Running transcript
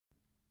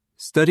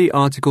Study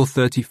Article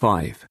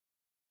 35.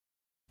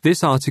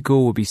 This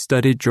article will be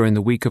studied during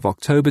the week of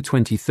October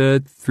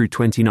 23rd through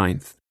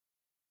 29th.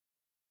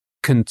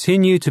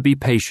 Continue to be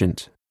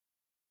patient.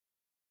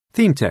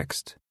 Theme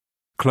text: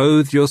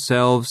 Clothe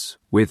yourselves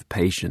with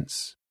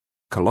patience.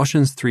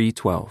 Colossians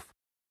 3:12.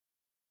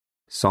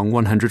 Song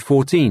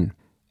 114.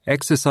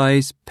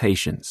 Exercise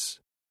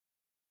patience.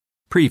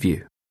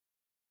 Preview.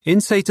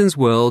 In Satan's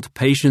world,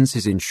 patience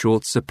is in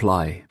short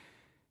supply.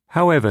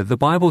 However, the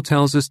Bible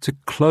tells us to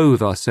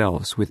clothe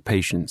ourselves with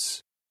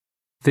patience.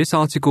 This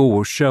article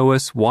will show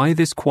us why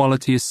this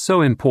quality is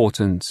so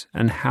important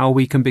and how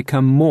we can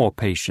become more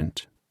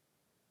patient.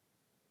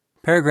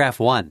 Paragraph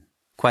 1.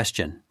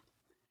 Question: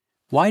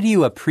 Why do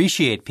you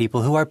appreciate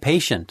people who are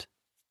patient?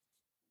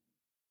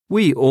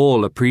 We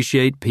all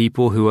appreciate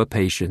people who are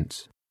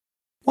patient.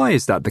 Why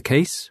is that the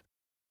case?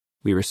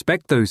 We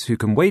respect those who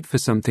can wait for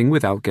something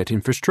without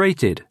getting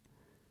frustrated.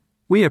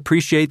 We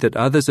appreciate that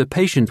others are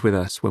patient with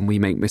us when we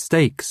make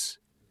mistakes.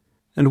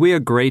 And we are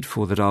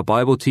grateful that our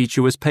Bible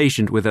teacher was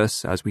patient with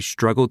us as we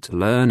struggled to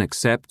learn,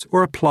 accept,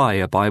 or apply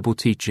a Bible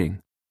teaching.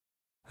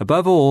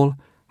 Above all,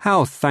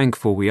 how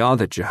thankful we are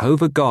that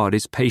Jehovah God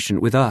is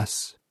patient with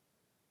us.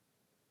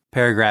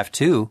 Paragraph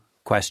 2.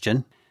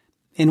 Question: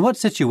 In what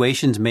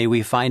situations may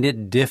we find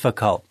it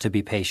difficult to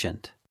be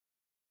patient?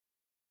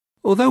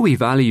 Although we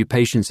value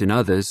patience in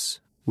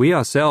others, we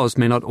ourselves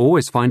may not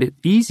always find it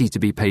easy to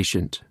be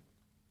patient.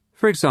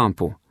 For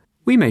example,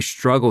 we may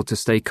struggle to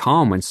stay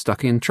calm when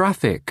stuck in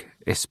traffic,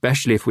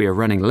 especially if we are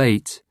running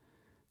late.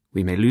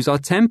 We may lose our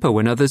temper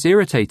when others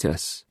irritate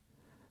us.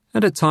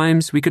 And at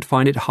times, we could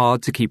find it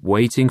hard to keep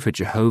waiting for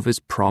Jehovah's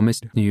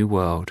promised new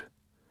world.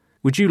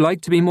 Would you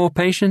like to be more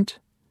patient?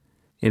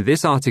 In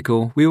this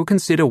article, we will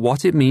consider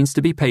what it means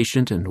to be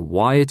patient and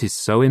why it is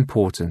so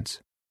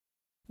important.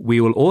 We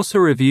will also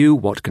review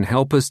what can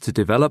help us to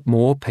develop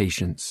more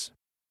patience.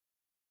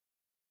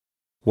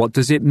 What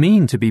does it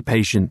mean to be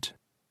patient?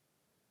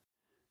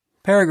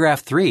 Paragraph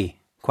 3.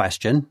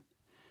 Question: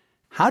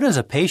 How does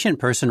a patient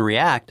person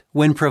react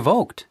when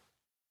provoked?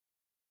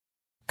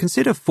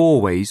 Consider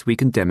 4 ways we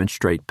can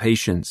demonstrate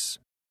patience.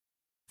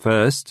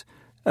 First,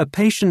 a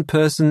patient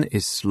person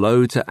is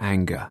slow to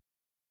anger.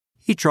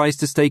 He tries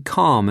to stay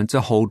calm and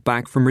to hold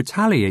back from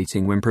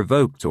retaliating when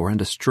provoked or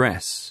under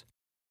stress.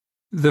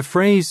 The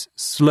phrase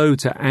slow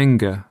to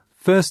anger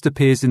first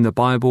appears in the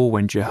Bible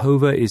when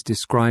Jehovah is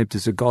described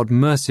as a God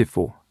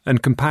merciful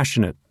and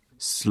compassionate,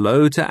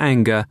 slow to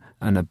anger,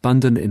 and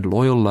abundant in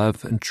loyal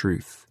love and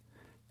truth.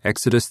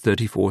 Exodus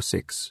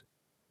 34:6.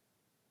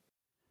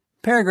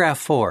 Paragraph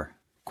 4.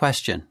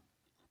 Question: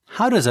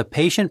 How does a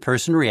patient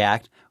person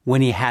react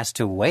when he has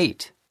to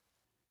wait?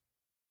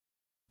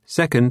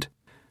 Second,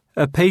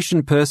 a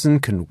patient person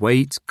can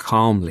wait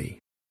calmly.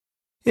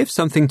 If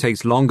something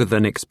takes longer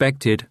than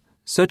expected,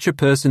 such a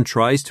person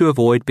tries to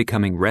avoid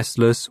becoming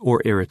restless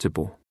or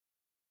irritable.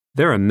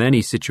 There are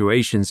many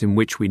situations in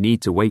which we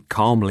need to wait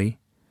calmly.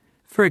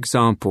 For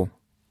example,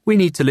 we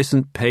need to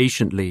listen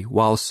patiently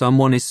while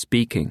someone is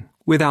speaking,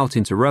 without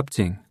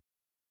interrupting.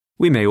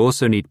 We may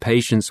also need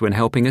patience when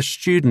helping a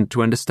student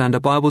to understand a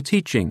Bible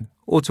teaching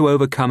or to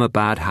overcome a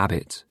bad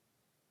habit.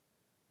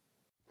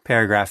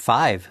 Paragraph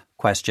 5.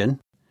 Question: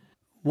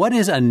 What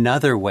is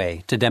another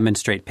way to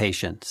demonstrate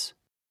patience?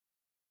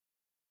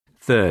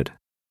 Third,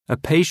 a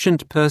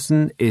patient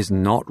person is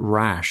not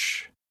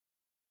rash.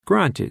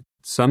 Granted,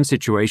 some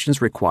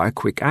situations require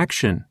quick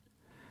action.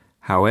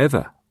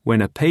 However, when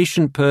a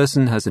patient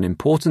person has an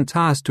important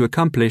task to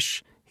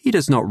accomplish, he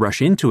does not rush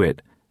into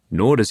it,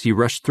 nor does he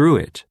rush through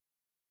it.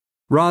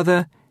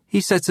 Rather, he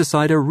sets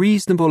aside a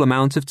reasonable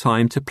amount of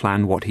time to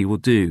plan what he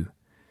will do.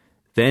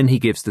 Then he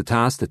gives the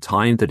task the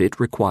time that it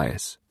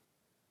requires.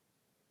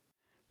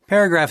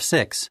 Paragraph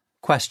 6.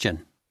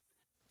 Question: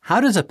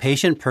 How does a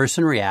patient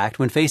person react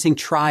when facing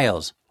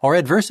trials or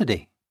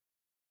adversity?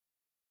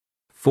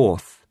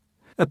 Fourth,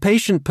 a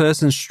patient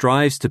person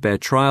strives to bear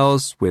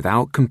trials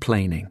without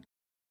complaining.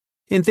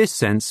 In this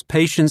sense,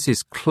 patience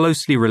is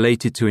closely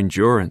related to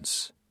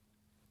endurance.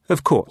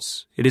 Of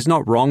course, it is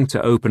not wrong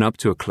to open up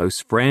to a close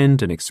friend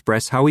and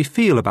express how we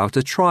feel about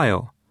a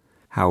trial.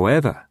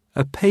 However,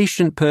 a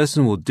patient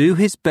person will do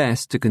his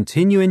best to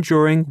continue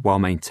enduring while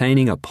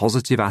maintaining a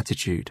positive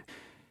attitude.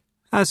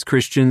 As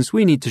Christians,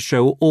 we need to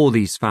show all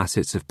these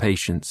facets of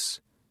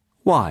patience.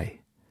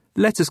 Why?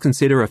 Let us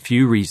consider a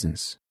few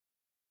reasons.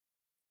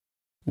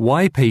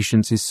 Why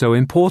patience is so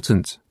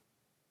important.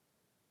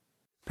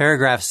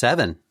 Paragraph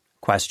 7.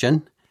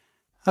 Question: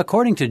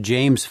 According to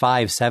James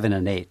 5:7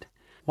 and 8,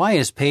 why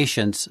is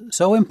patience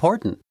so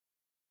important?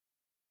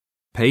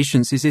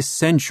 Patience is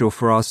essential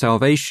for our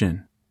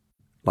salvation.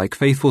 Like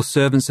faithful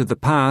servants of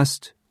the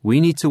past, we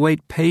need to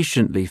wait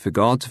patiently for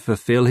God to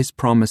fulfill His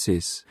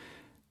promises.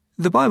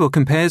 The Bible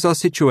compares our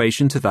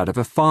situation to that of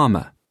a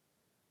farmer.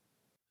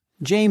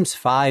 James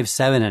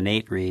 5:7 and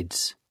 8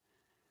 reads,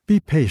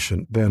 Be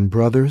patient then,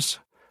 brothers,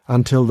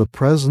 until the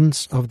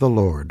presence of the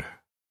Lord.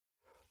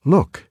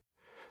 Look,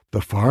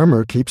 the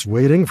farmer keeps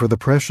waiting for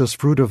the precious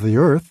fruit of the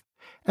earth,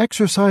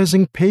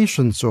 exercising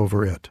patience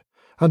over it,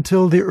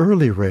 until the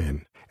early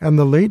rain and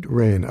the late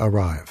rain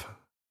arrive.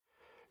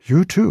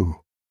 You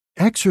too,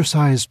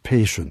 exercise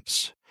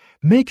patience.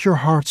 Make your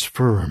hearts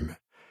firm,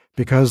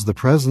 because the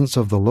presence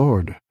of the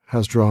Lord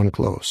has drawn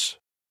close.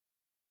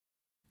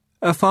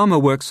 A farmer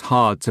works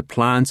hard to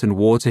plant and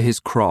water his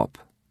crop,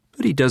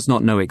 but he does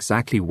not know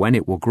exactly when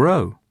it will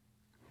grow.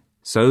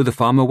 So the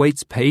farmer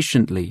waits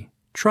patiently,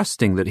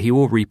 trusting that he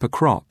will reap a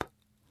crop.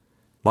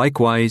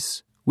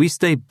 Likewise, we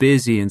stay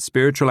busy in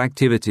spiritual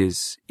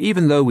activities,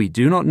 even though we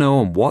do not know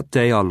on what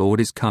day our Lord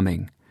is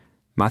coming.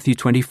 Matthew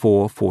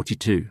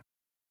 24:42.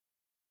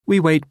 We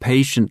wait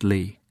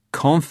patiently,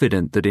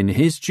 confident that in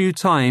His due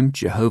time,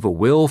 Jehovah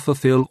will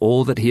fulfill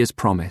all that He has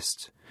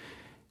promised.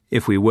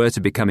 If we were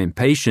to become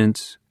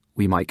impatient,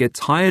 we might get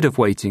tired of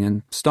waiting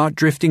and start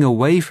drifting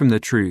away from the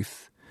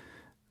truth.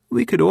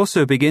 We could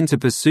also begin to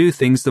pursue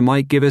things that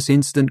might give us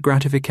instant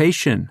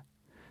gratification.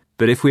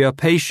 But if we are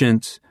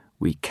patient,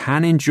 we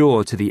can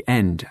endure to the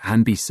end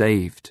and be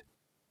saved.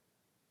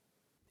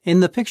 In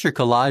the picture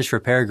collage for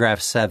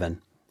paragraph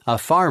 7, a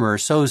farmer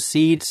sows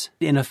seeds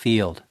in a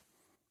field.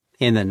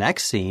 In the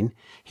next scene,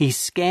 he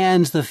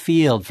scans the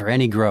field for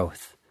any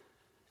growth.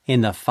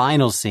 In the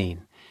final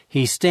scene,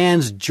 he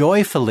stands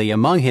joyfully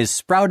among his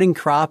sprouting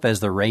crop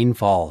as the rain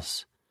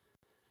falls.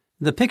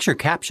 The picture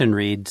caption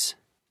reads,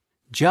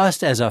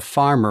 "Just as a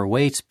farmer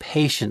waits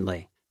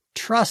patiently,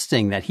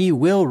 trusting that he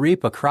will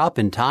reap a crop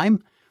in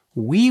time,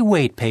 we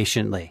wait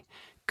patiently,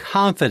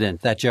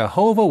 confident that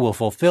Jehovah will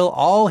fulfill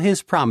all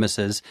His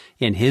promises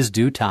in His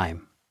due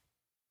time."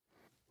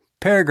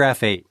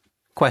 Paragraph 8.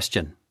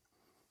 Question.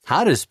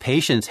 How does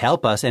patience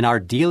help us in our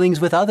dealings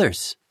with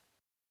others?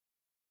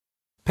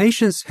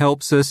 Patience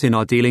helps us in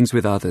our dealings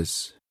with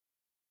others.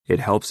 It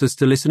helps us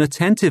to listen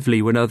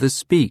attentively when others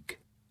speak.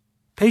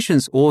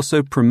 Patience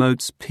also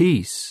promotes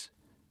peace.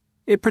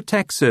 It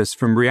protects us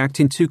from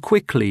reacting too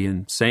quickly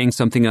and saying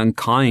something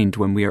unkind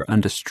when we are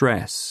under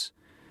stress.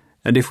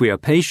 And if we are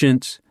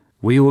patient,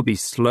 we will be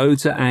slow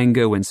to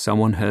anger when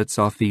someone hurts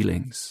our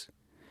feelings.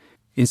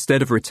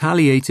 Instead of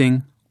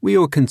retaliating, we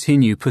will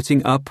continue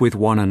putting up with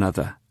one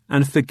another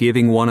and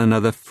forgiving one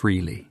another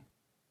freely.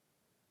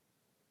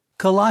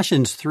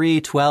 Colossians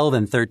 3:12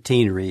 and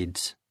 13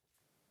 reads,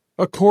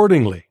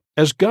 Accordingly,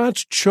 as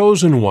God's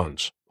chosen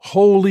ones,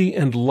 holy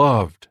and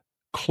loved,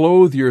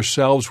 clothe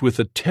yourselves with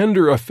the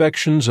tender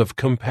affections of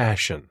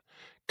compassion,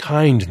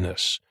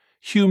 kindness,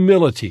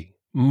 humility,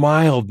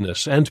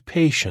 mildness, and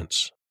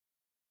patience.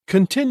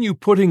 Continue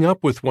putting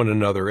up with one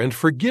another and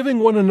forgiving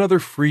one another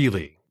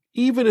freely,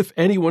 even if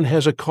anyone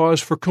has a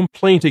cause for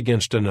complaint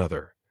against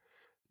another.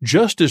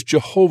 Just as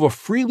Jehovah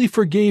freely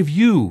forgave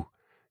you,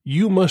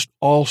 you must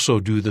also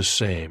do the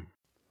same.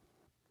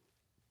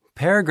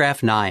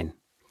 Paragraph 9.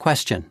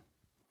 Question.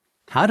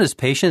 How does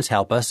patience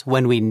help us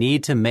when we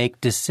need to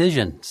make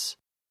decisions?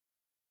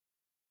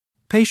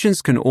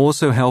 Patience can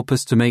also help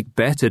us to make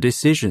better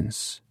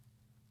decisions.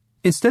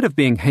 Instead of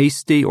being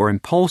hasty or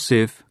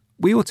impulsive,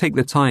 we will take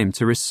the time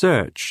to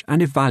research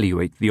and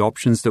evaluate the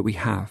options that we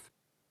have.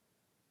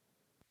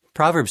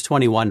 Proverbs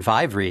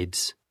 21:5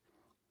 reads,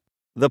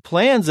 The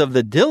plans of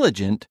the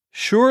diligent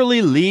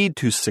surely lead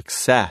to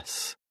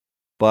success,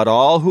 but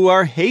all who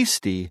are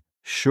hasty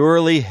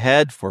surely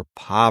head for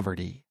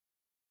poverty.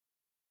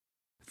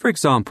 For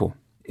example,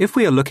 if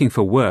we are looking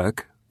for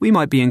work, we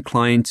might be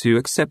inclined to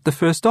accept the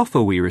first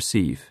offer we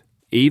receive,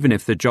 even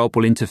if the job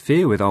will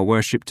interfere with our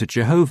worship to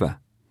Jehovah.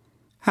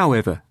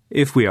 However,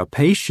 if we are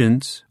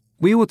patient,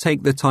 we will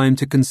take the time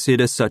to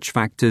consider such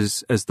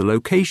factors as the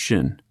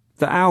location,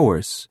 the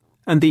hours,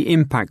 and the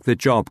impact the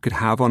job could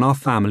have on our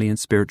family and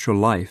spiritual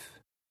life.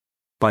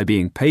 By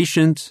being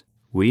patient,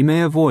 we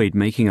may avoid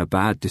making a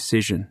bad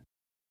decision.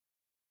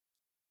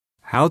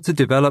 How to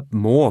develop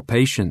more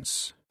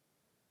patience.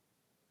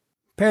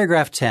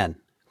 Paragraph 10.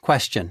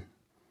 Question.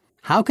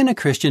 How can a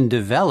Christian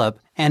develop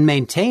and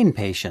maintain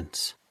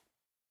patience?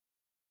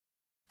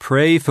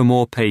 Pray for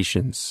more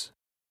patience.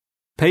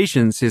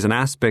 Patience is an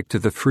aspect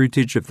of the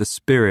fruitage of the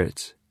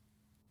Spirit.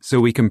 So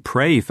we can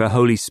pray for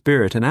Holy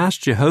Spirit and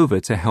ask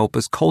Jehovah to help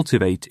us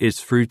cultivate its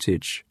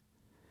fruitage.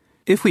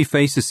 If we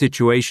face a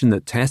situation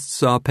that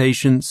tests our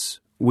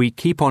patience, we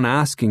keep on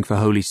asking for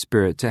Holy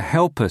Spirit to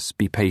help us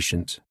be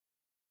patient.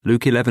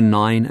 Luke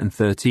 11:9 and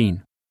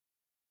 13.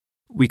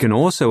 We can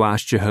also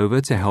ask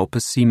Jehovah to help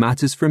us see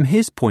matters from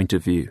His point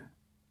of view.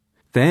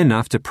 Then,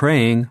 after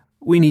praying,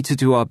 we need to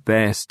do our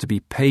best to be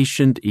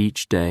patient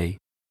each day.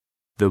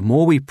 The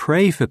more we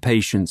pray for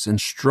patience and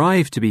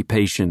strive to be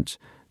patient,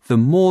 the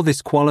more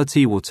this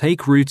quality will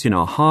take root in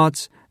our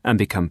hearts and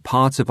become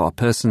part of our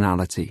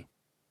personality.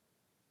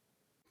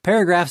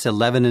 Paragraphs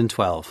 11 and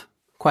 12.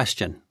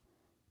 Question.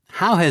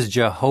 How has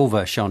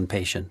Jehovah shown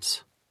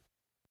patience?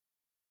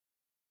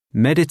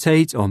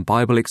 Meditate on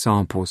Bible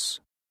examples.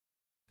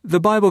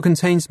 The Bible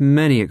contains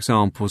many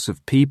examples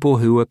of people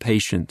who were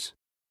patient.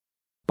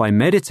 By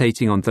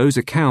meditating on those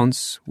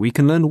accounts, we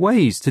can learn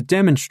ways to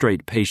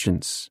demonstrate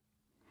patience.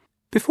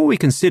 Before we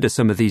consider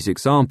some of these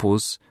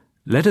examples,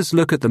 let us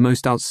look at the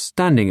most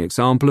outstanding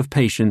example of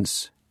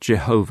patience,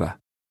 Jehovah.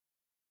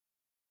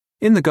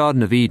 In the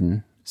Garden of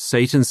Eden,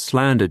 Satan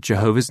slandered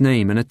Jehovah's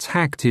name and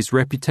attacked his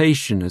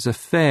reputation as a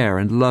fair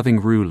and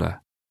loving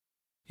ruler.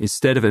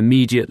 Instead of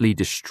immediately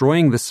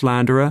destroying the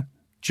slanderer,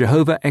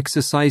 Jehovah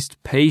exercised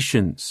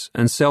patience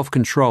and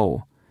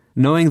self-control,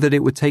 knowing that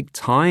it would take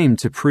time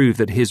to prove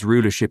that his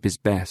rulership is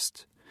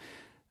best.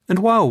 And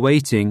while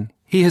waiting,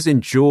 he has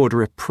endured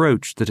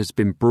reproach that has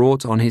been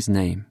brought on his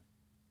name.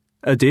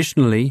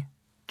 Additionally,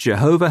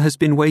 Jehovah has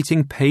been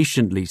waiting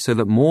patiently so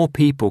that more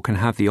people can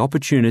have the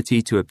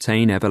opportunity to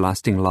obtain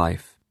everlasting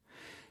life.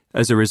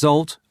 As a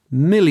result,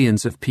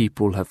 millions of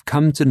people have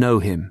come to know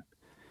him.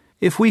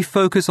 If we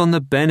focus on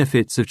the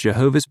benefits of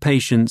Jehovah's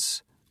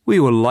patience, we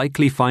will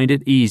likely find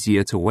it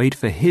easier to wait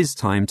for his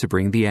time to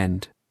bring the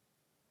end.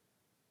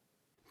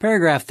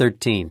 Paragraph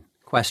 13.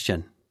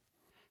 Question.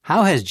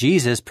 How has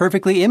Jesus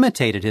perfectly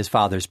imitated his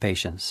Father's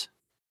patience?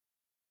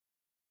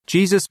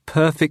 Jesus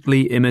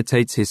perfectly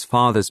imitates his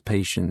Father's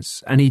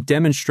patience, and he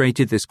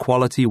demonstrated this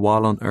quality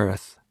while on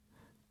earth.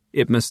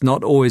 It must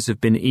not always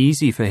have been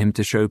easy for him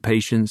to show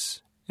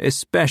patience,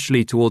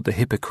 especially toward the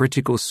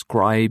hypocritical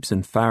scribes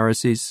and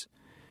Pharisees.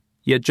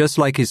 Yet just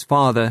like his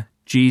Father,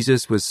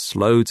 Jesus was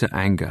slow to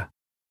anger.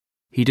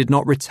 He did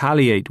not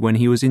retaliate when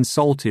he was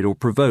insulted or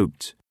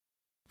provoked.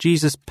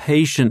 Jesus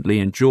patiently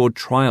endured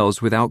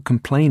trials without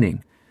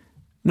complaining.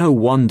 No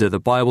wonder the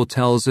Bible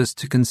tells us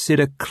to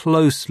consider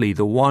closely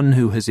the one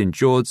who has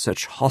endured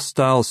such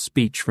hostile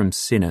speech from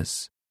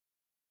sinners.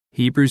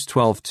 Hebrews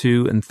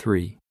 12:2 and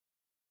 3.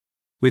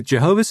 With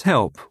Jehovah's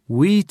help,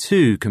 we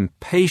too can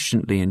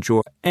patiently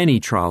endure any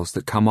trials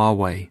that come our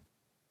way.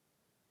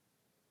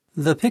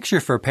 The picture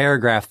for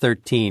paragraph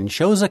 13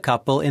 shows a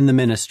couple in the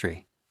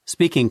ministry,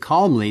 speaking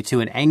calmly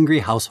to an angry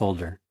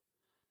householder.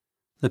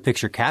 The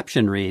picture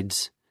caption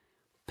reads,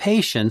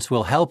 "Patience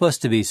will help us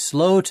to be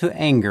slow to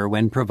anger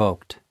when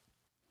provoked."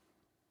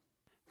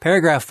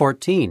 Paragraph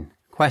 14.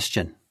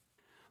 Question.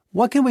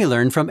 What can we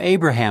learn from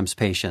Abraham's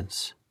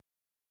patience?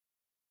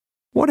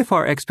 What if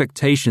our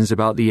expectations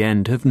about the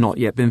end have not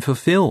yet been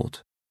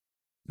fulfilled?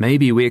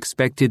 Maybe we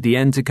expected the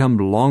end to come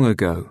long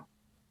ago.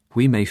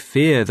 We may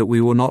fear that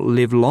we will not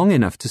live long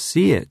enough to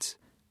see it.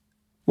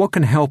 What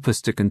can help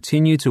us to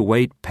continue to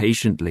wait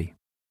patiently?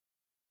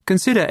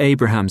 Consider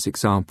Abraham's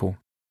example.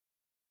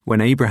 When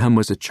Abraham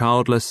was a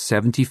childless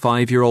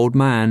 75-year-old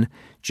man,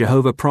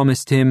 Jehovah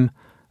promised him,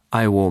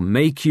 "I will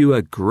make you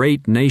a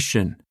great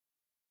nation."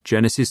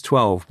 Genesis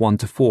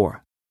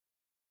 12:1-4.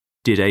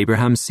 Did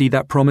Abraham see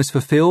that promise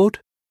fulfilled?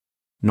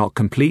 Not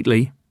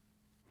completely.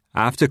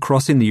 After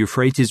crossing the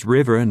Euphrates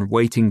River and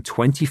waiting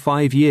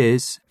 25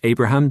 years,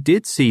 Abraham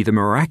did see the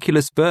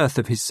miraculous birth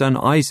of his son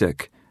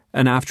Isaac,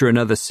 and after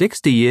another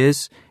 60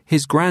 years,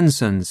 his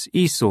grandsons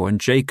Esau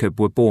and Jacob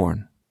were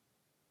born.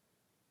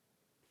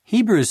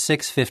 Hebrews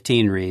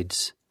 6:15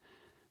 reads,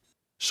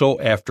 So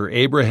after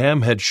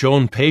Abraham had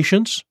shown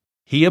patience,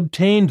 he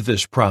obtained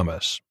this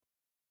promise.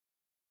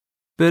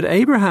 But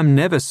Abraham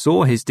never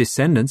saw his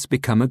descendants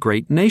become a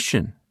great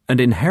nation and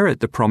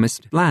inherit the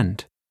promised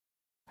land.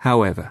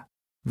 However,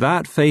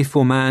 that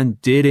faithful man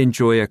did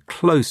enjoy a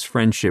close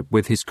friendship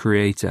with his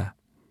Creator.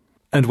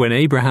 And when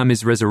Abraham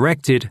is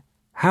resurrected,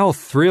 how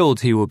thrilled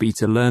he will be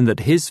to learn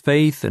that his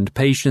faith and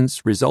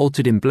patience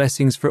resulted in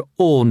blessings for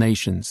all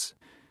nations.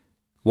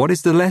 What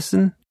is the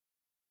lesson?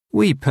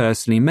 We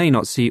personally may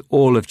not see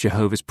all of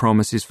Jehovah's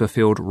promises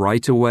fulfilled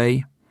right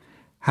away.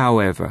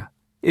 However,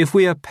 if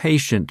we are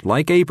patient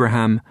like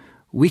Abraham,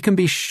 we can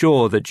be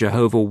sure that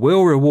Jehovah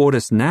will reward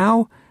us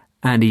now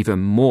and even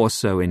more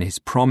so in his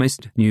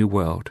promised new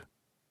world.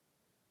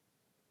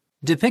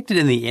 Depicted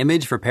in the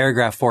image for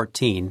paragraph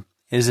 14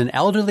 is an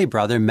elderly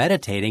brother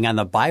meditating on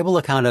the Bible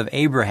account of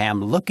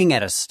Abraham looking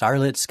at a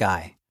starlit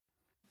sky.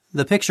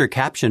 The picture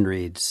caption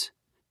reads,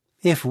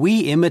 "If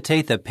we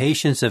imitate the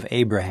patience of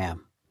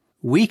Abraham,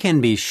 we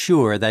can be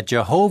sure that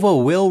Jehovah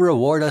will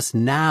reward us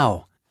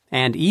now,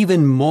 and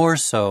even more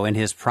so in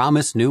his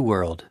promised new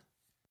world."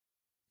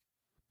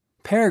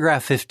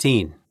 Paragraph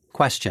 15.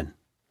 Question.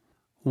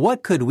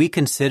 What could we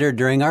consider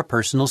during our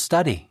personal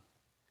study?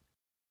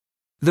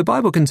 The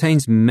Bible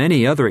contains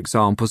many other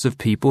examples of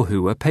people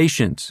who were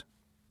patient.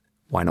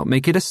 Why not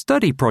make it a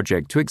study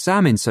project to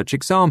examine such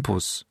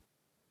examples?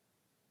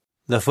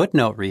 The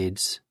footnote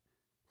reads,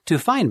 to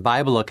find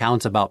Bible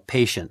accounts about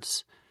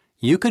patience,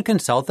 you could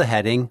consult the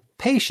heading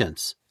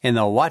Patience in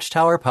the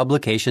Watchtower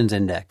Publications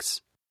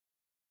Index.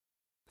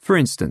 For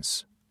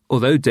instance,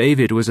 although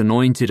David was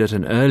anointed at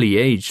an early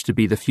age to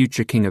be the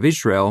future king of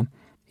Israel,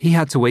 he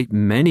had to wait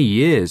many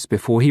years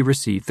before he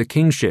received the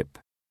kingship.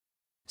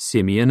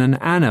 Simeon and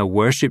Anna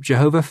worshipped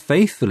Jehovah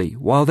faithfully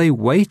while they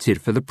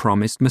waited for the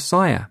promised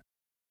Messiah.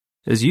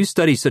 As you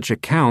study such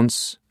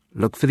accounts,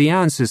 look for the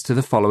answers to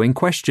the following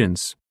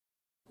questions.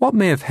 What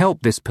may have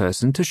helped this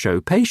person to show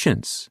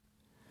patience?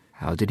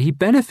 How did he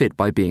benefit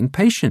by being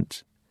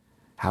patient?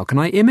 How can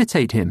I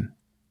imitate him?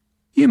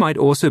 You might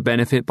also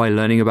benefit by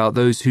learning about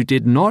those who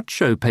did not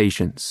show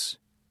patience.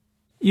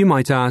 You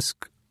might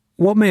ask,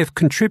 what may have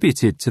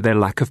contributed to their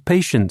lack of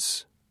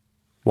patience?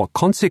 What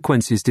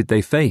consequences did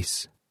they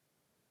face?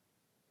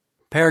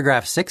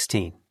 Paragraph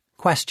 16.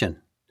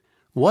 Question.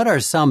 What are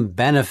some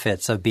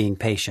benefits of being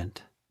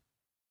patient?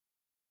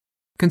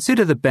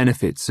 Consider the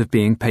benefits of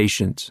being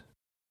patient.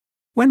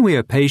 When we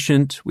are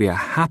patient, we are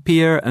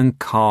happier and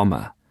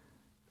calmer.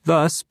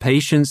 Thus,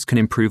 patience can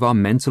improve our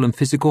mental and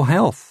physical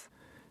health.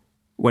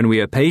 When we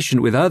are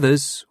patient with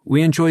others,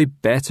 we enjoy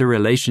better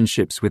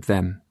relationships with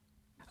them.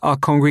 Our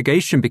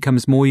congregation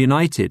becomes more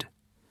united.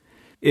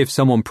 If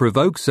someone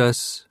provokes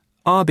us,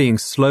 our being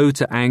slow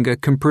to anger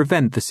can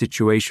prevent the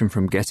situation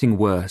from getting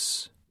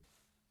worse.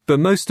 But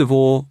most of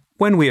all,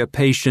 when we are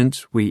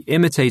patient, we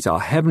imitate our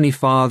Heavenly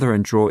Father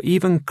and draw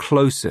even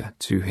closer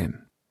to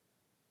Him.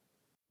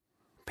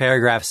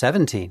 Paragraph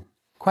 17.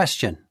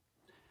 Question.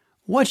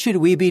 What should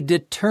we be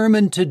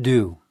determined to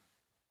do?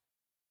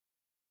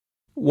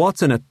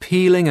 What an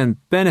appealing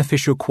and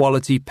beneficial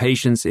quality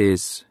patience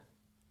is.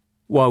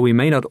 While we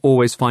may not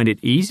always find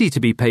it easy to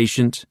be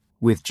patient,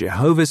 with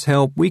Jehovah's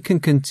help we can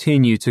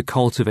continue to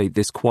cultivate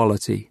this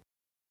quality.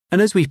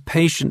 And as we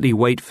patiently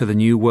wait for the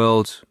new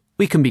world,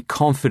 we can be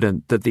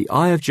confident that the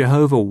eye of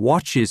Jehovah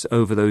watches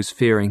over those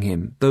fearing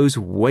Him, those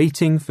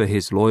waiting for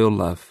His loyal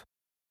love.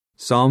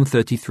 Psalm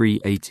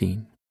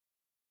 33:18.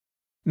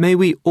 May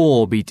we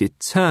all be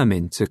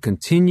determined to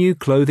continue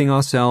clothing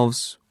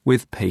ourselves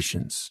with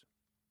patience.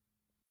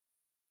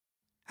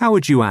 How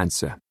would you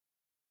answer?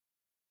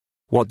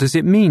 What does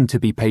it mean to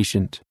be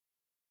patient?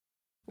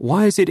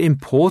 Why is it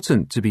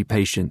important to be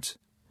patient?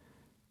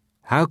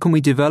 How can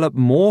we develop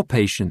more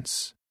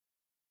patience?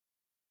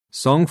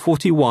 Song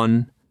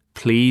 41,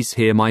 Please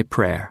Hear My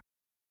Prayer.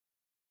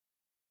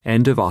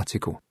 End of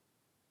article.